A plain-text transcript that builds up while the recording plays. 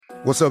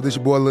What's up, this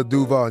your boy Lil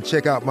Duval, and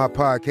check out my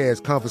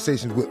podcast,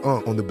 Conversations with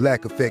Unc, on the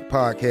Black Effect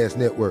Podcast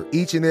Network.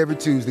 Each and every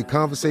Tuesday,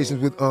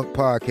 Conversations with Unc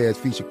podcast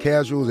feature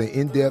casuals and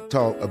in-depth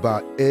talk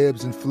about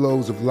ebbs and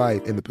flows of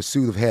life and the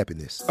pursuit of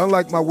happiness.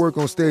 Unlike my work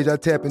on stage, I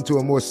tap into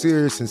a more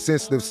serious and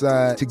sensitive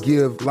side to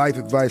give life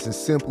advice and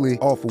simply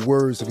offer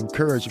words of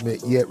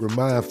encouragement, yet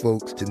remind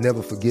folks to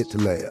never forget to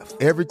laugh.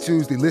 Every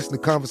Tuesday, listen to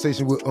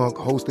Conversations with Unc,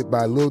 hosted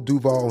by Lil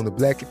Duval on the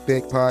Black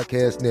Effect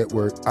Podcast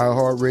Network,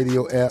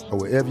 iHeartRadio app, or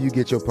wherever you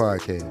get your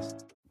podcasts.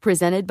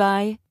 Presented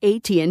by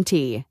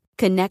AT&T.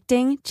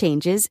 Connecting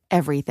changes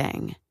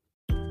everything.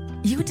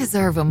 You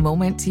deserve a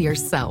moment to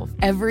yourself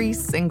every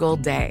single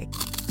day.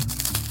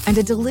 And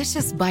a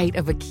delicious bite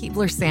of a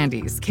Keebler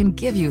Sandies can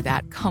give you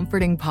that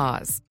comforting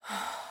pause.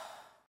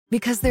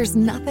 Because there's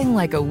nothing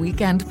like a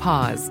weekend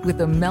pause with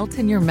the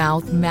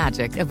melt-in-your-mouth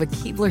magic of a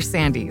Keebler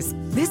Sandies.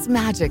 This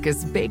magic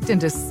is baked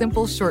into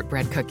simple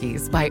shortbread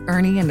cookies by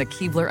Ernie and the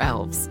Keebler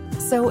Elves.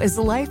 So as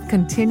life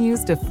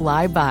continues to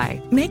fly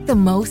by, make the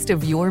most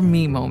of your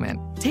me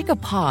moment. Take a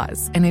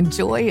pause and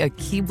enjoy a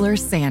Keebler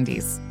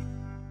Sandies.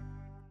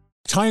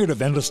 Tired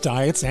of endless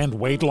diets and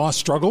weight loss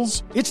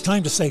struggles? It's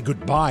time to say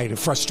goodbye to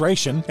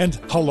frustration and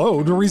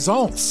hello to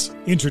results.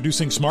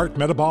 Introducing Smart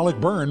Metabolic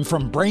Burn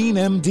from Brain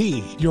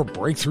MD, your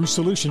breakthrough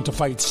solution to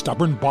fight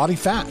stubborn body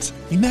fat.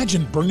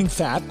 Imagine burning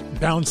fat,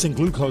 balancing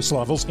glucose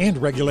levels, and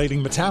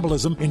regulating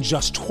metabolism in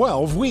just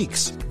 12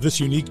 weeks. This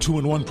unique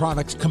 2-in-1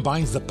 product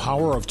combines the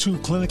power of 2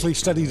 clinically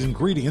studied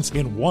ingredients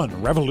in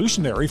one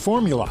revolutionary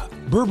formula.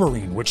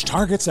 Berberine, which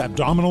targets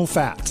abdominal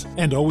fat,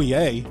 and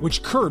OEA,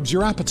 which curbs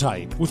your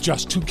appetite. With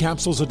just 2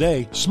 capsules a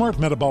day, Smart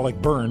Metabolic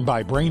Burn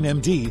by Brain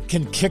MD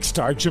can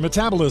kickstart your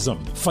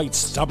metabolism, fight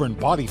stubborn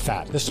body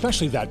fat,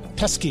 especially that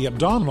pesky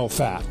abdominal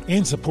fat,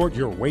 and support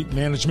your weight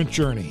management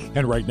journey.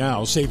 And right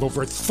now, save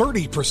over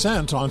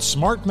 30% on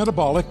Smart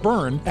Metabolic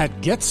Burn at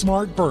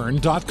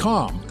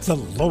GetSmartBurn.com. The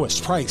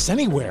lowest price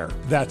anywhere.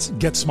 That's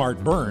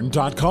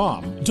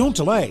GetSmartBurn.com. Don't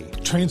delay.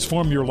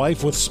 Transform your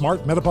life with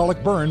Smart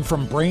Metabolic Burn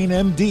from Brain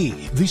MD.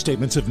 These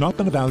statements have not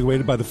been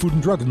evaluated by the Food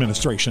and Drug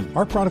Administration.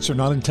 Our products are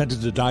not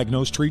intended to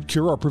diagnose, treat,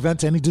 cure, or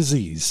prevent any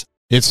disease.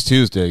 It's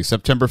Tuesday,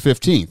 September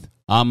 15th.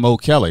 I'm Mo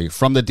Kelly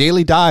from the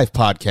Daily Dive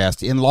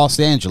podcast in Los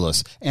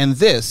Angeles, and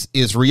this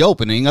is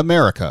Reopening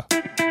America.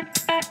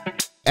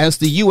 As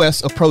the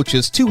U.S.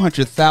 approaches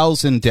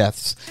 200,000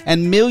 deaths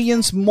and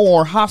millions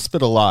more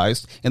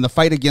hospitalized in the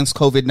fight against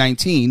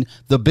COVID-19,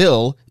 the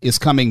bill is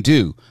coming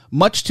due,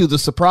 much to the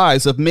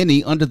surprise of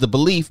many under the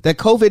belief that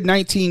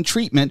COVID-19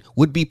 treatment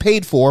would be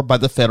paid for by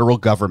the federal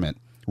government.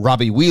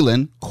 Robbie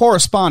Whelan,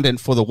 correspondent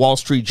for the Wall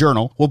Street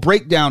Journal, will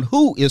break down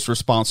who is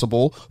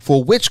responsible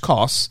for which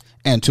costs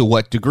and to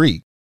what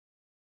degree.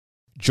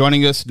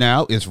 Joining us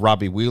now is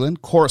Robbie Whelan,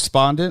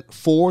 correspondent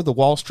for the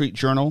Wall Street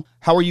Journal.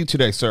 How are you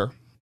today, sir?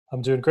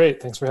 I'm doing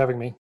great. Thanks for having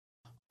me.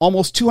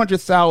 Almost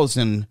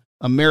 200,000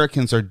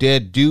 Americans are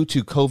dead due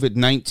to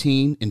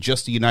COVID-19 in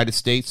just the United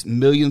States.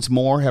 Millions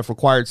more have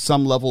required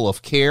some level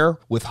of care,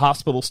 with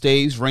hospital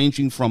stays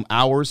ranging from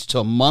hours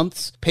to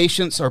months.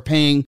 Patients are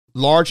paying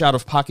large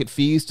out-of-pocket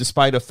fees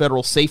despite a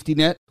federal safety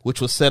net,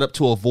 which was set up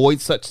to avoid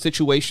such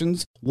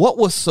situations. What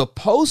was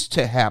supposed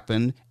to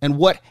happen and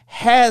what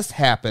has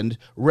happened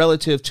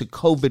relative to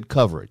COVID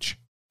coverage?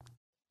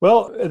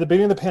 Well, at the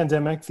beginning of the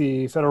pandemic,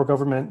 the federal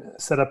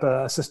government set up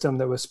a system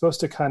that was supposed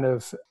to kind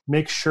of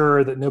make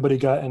sure that nobody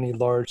got any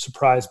large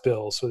surprise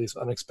bills, so these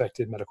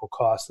unexpected medical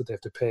costs that they have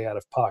to pay out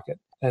of pocket.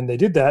 And they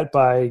did that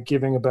by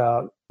giving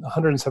about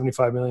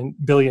 $175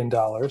 billion.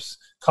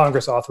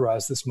 Congress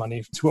authorized this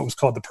money to what was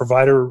called the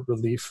Provider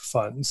Relief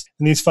Funds.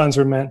 And these funds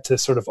are meant to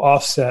sort of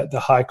offset the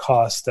high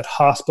costs that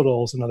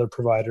hospitals and other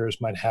providers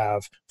might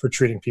have for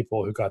treating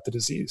people who got the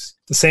disease.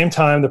 At the same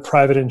time, the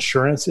private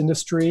insurance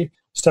industry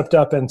stepped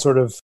up, and sort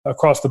of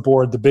across the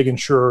board, the big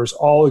insurers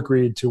all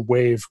agreed to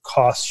waive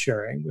cost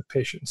sharing with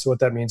patients. So what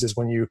that means is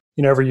when you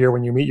every year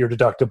when you meet your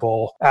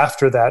deductible,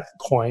 after that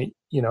point,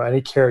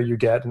 any care you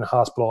get in a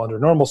hospital under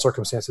normal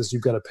circumstances,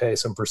 you've got to pay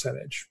some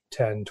percentage,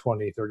 10,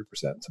 20, 30%,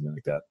 something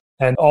like that.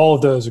 And all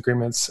of those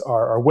agreements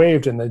are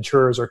waived, and the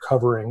insurers are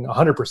covering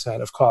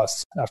 100% of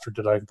costs after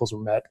deductibles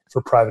were met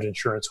for private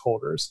insurance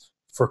holders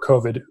for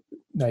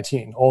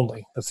COVID-19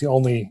 only. That's the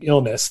only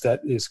illness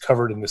that is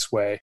covered in this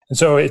way. And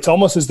so it's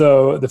almost as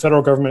though the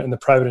federal government and the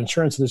private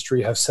insurance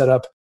industry have set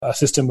up a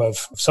system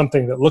of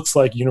something that looks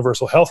like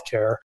universal health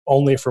care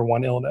only for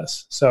one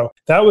illness. So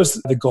that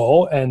was the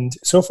goal. And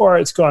so far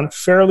it's gone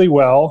fairly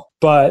well,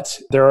 but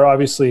there are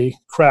obviously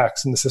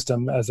cracks in the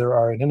system, as there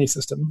are in any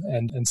system.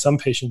 And some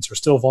patients are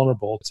still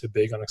vulnerable to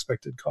big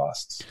unexpected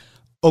costs.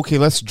 Okay,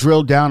 let's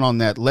drill down on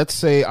that. Let's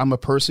say I'm a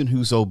person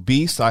who's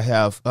obese. I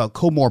have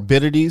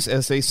comorbidities,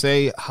 as they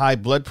say, high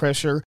blood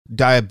pressure,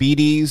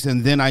 diabetes,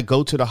 and then I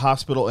go to the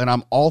hospital and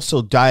I'm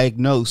also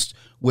diagnosed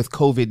with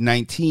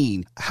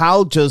COVID-19.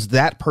 How does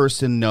that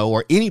person know,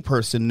 or any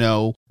person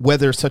know,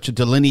 whether such a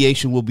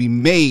delineation will be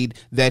made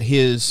that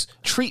his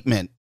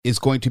treatment is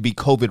going to be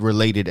COVID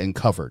related and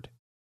covered?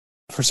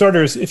 For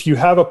starters, if you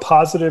have a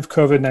positive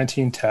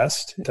COVID-19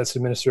 test that's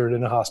administered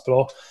in a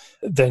hospital,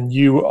 then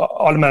you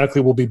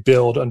automatically will be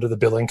billed under the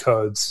billing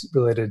codes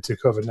related to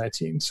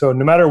COVID-19. So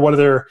no matter what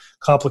other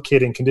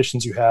complicating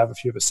conditions you have,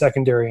 if you have a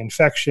secondary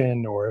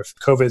infection or if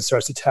COVID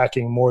starts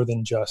attacking more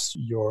than just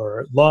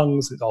your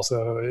lungs, it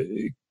also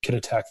can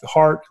attack the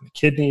heart, and the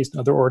kidneys, and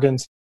other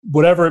organs.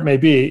 Whatever it may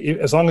be,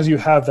 as long as you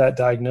have that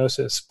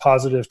diagnosis,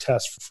 positive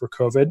test for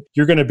COVID,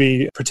 you're going to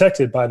be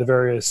protected by the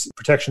various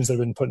protections that have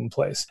been put in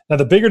place. Now,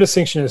 the bigger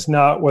distinction is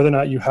not whether or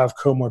not you have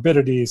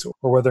comorbidities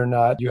or whether or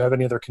not you have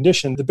any other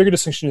condition. The bigger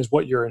distinction is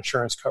what your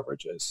insurance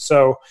coverage is.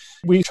 So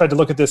we tried to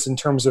look at this in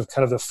terms of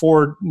kind of the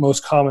 4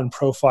 most common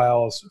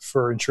profiles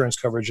for insurance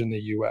coverage in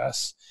the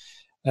U.S.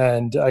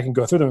 And I can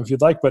go through them if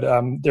you'd like, but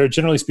they're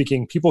generally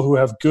speaking people who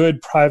have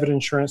good private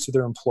insurance through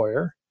their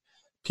employer,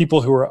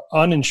 people who are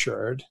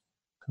uninsured,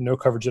 no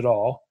coverage at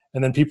all,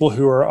 and then people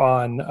who are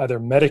on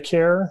either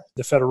Medicare,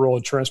 the federal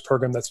insurance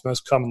program that's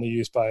most commonly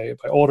used by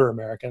older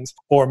Americans,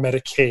 or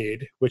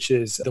Medicaid, which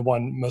is the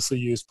one mostly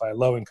used by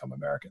low-income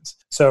Americans.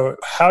 So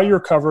how you're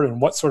covered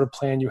and what sort of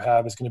plan you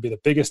have is going to be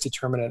the biggest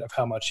determinant of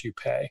how much you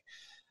pay.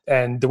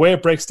 And the way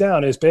it breaks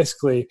down is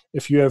basically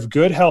if you have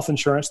good health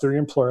insurance through your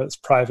employer that's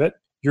private,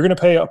 you're going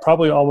to pay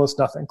probably almost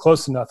nothing,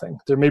 close to nothing.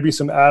 There may be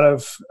some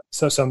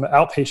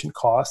outpatient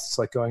costs,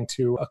 like going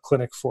to a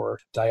clinic for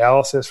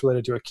dialysis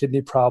related to a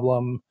kidney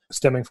problem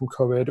stemming from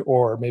COVID,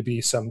 or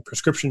maybe some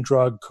prescription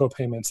drug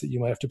co-payments that you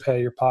might have to pay out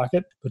of your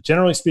pocket. But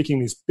generally speaking,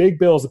 these big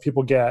bills that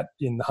people get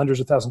in the hundreds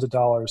of thousands of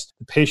dollars,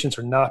 the patients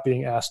are not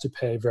being asked to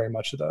pay very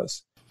much of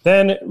those.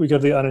 Then we go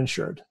to the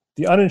uninsured.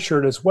 The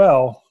uninsured as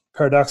well,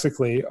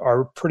 paradoxically,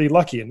 are pretty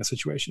lucky in the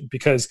situation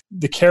because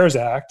the CARES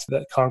Act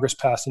that Congress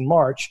passed in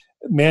March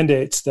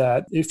mandates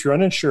that if you're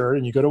uninsured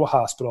and you go to a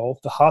hospital,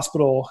 the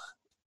hospital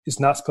is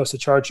not supposed to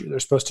charge you. They're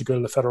supposed to go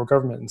to the federal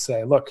government and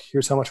say, look,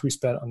 here's how much we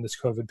spent on this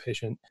COVID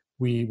patient.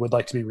 We would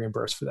like to be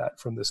reimbursed for that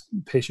from this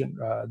patient,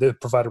 the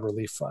provider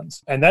relief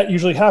funds. And that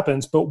usually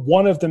happens. But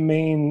one of the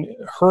main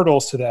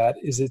hurdles to that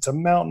is it's a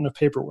mountain of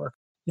paperwork.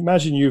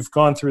 Imagine you've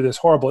gone through this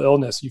horrible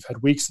illness. You've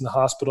had weeks in the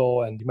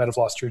hospital and you might have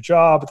lost your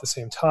job at the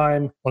same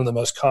time. One of the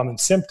most common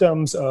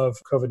symptoms of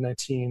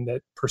COVID-19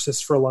 that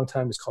persists for a long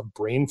time is called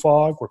brain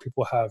fog, where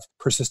people have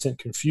persistent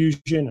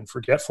confusion and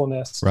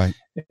forgetfulness. Right.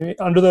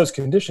 Under those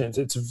conditions,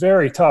 it's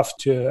very tough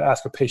to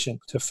ask a patient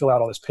to fill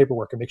out all this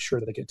paperwork and make sure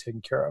that they get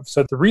taken care of.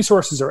 So the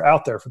resources are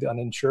out there for the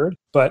uninsured,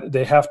 but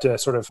they have to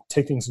sort of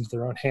take things into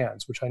their own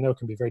hands, which I know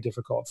can be very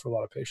difficult for a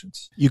lot of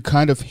patients. You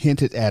kind of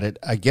hinted at it.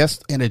 I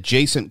guess an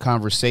adjacent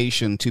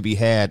conversation to be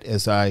had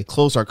as I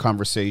close our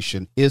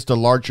conversation is the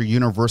larger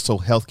universal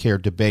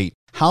healthcare debate.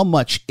 How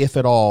much, if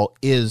at all,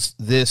 is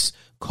this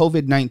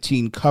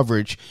COVID-19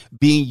 coverage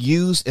being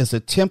used as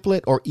a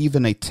template or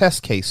even a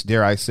test case,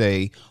 dare I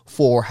say,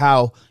 for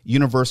how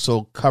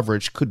universal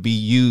coverage could be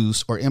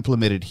used or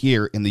implemented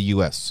here in the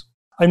U.S.?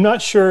 I'm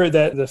not sure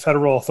that the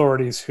federal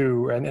authorities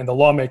and the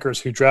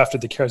lawmakers who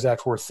drafted the CARES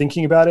Act were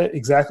thinking about it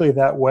exactly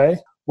that way.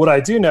 What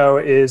I do know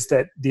is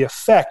that the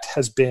effect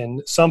has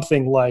been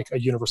something like a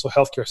universal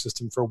healthcare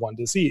system for one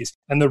disease.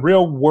 And the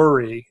real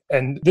worry,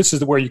 and this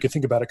is where you could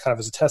think about it kind of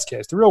as a test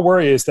case, the real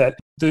worry is that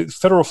the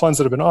federal funds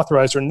that have been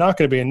authorized are not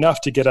going to be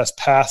enough to get us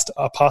past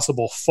a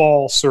possible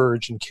fall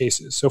surge in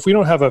cases. So if we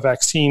don't have a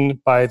vaccine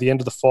by the end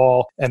of the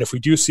fall, and if we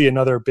do see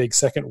another big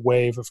second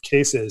wave of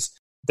cases,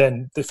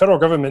 then the federal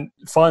government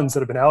funds that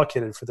have been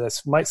allocated for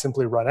this might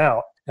simply run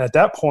out. And at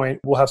that point,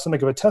 we'll have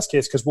something of a test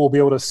case because we'll be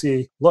able to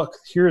see, look,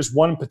 here's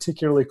one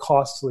particularly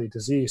costly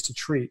disease to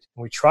treat.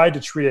 And we tried to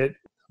treat it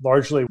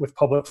largely with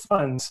public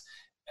funds,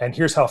 and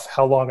here's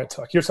how long it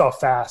took. Here's how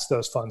fast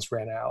those funds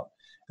ran out.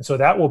 And so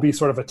that will be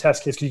sort of a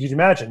test case. Because you can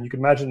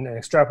imagine and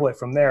extrapolate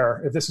from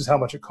there, if this is how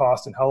much it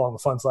cost and how long the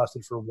funds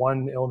lasted for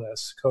one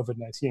illness,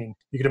 COVID-19,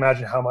 you can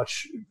imagine how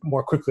much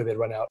more quickly they'd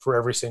run out for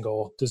every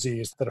single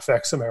disease that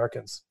affects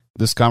Americans.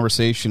 This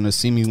conversation is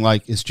seeming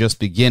like it's just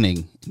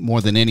beginning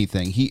more than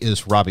anything. He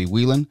is Robbie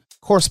Whelan,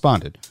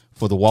 correspondent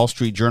for the Wall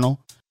Street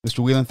Journal. Mr.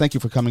 Whelan, thank you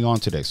for coming on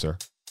today, sir.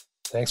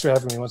 Thanks for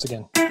having me once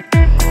again.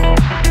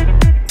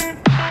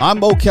 I'm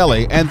Mo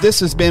Kelly, and this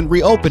has been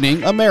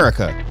Reopening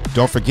America.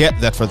 Don't forget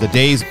that for the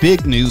day's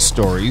big news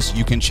stories,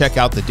 you can check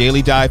out the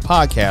Daily Dive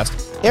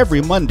podcast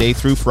every Monday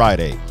through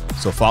Friday.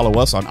 So follow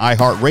us on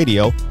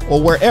iHeartRadio or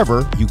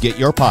wherever you get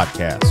your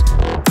podcasts.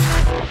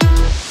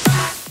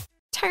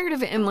 Tired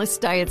of endless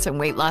diets and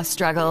weight loss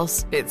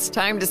struggles? It's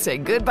time to say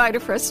goodbye to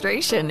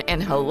frustration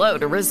and hello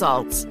to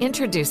results.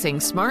 Introducing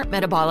Smart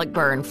Metabolic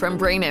Burn from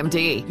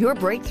BrainMD, your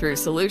breakthrough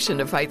solution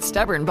to fight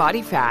stubborn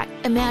body fat.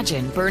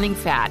 Imagine burning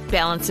fat,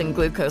 balancing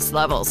glucose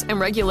levels, and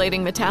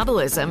regulating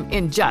metabolism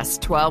in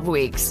just 12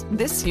 weeks.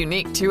 This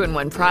unique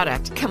 2-in-1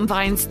 product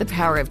combines the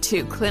power of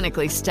 2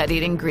 clinically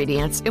studied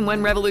ingredients in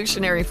one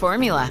revolutionary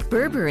formula.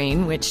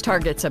 Berberine, which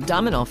targets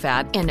abdominal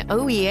fat, and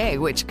OEA,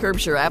 which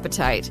curbs your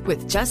appetite.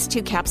 With just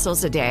 2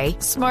 capsules a day, today.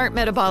 Smart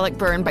Metabolic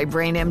Burn by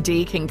Brain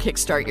MD can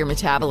kickstart your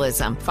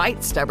metabolism,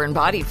 fight stubborn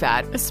body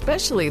fat,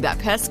 especially that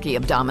pesky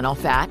abdominal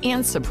fat,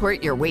 and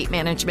support your weight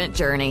management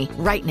journey.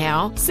 Right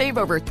now, save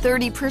over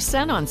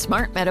 30% on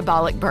Smart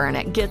Metabolic Burn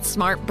at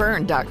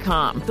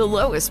GetSmartBurn.com. The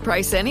lowest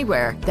price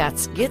anywhere.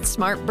 That's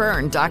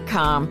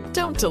GetSmartBurn.com.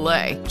 Don't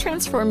delay.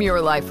 Transform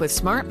your life with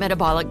Smart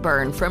Metabolic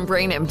Burn from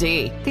Brain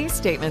MD. These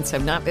statements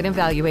have not been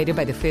evaluated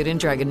by the Food and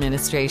Drug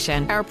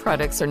Administration. Our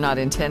products are not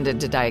intended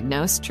to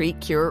diagnose, treat,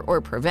 cure,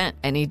 or prevent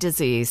any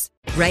disease.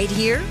 Right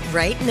here,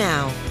 right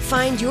now.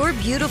 Find your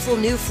beautiful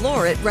new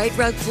floor at Right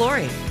Rug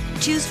Flooring.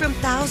 Choose from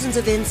thousands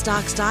of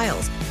in-stock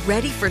styles,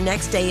 ready for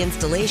next day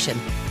installation,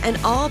 and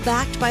all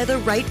backed by the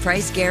right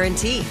price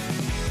guarantee.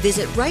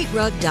 Visit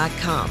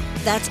rightrug.com.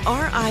 That's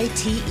RITERUG.com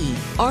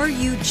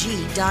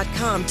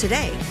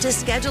today to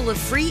schedule a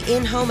free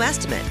in-home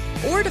estimate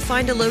or to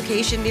find a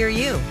location near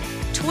you.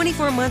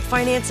 24-month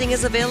financing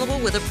is available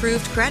with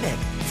approved credit.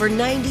 For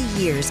 90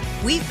 years,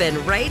 we've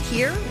been right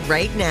here,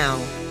 right now.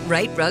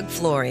 Right Rug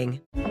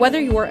Flooring. Whether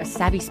you're a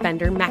savvy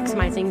spender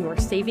maximizing your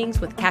savings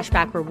with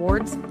cashback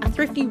rewards, a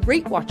thrifty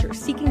rate watcher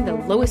seeking the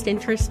lowest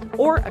interest,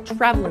 or a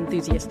travel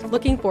enthusiast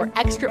looking for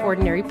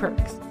extraordinary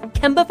perks,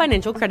 Kemba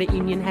Financial Credit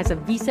Union has a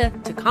visa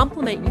to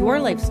complement your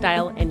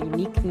lifestyle and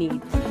unique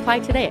needs. Apply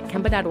today at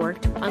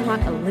Kemba.org to unlock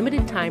a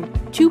limited time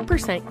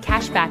 2%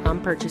 cash back on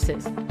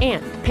purchases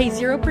and pay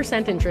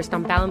 0% interest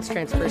on balance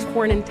transfers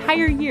for an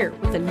entire year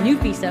with a new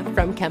visa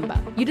from Kemba.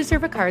 You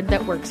deserve a card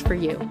that works for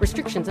you.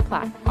 Restrictions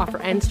apply. Offer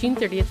ends June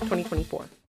 30th, 2024.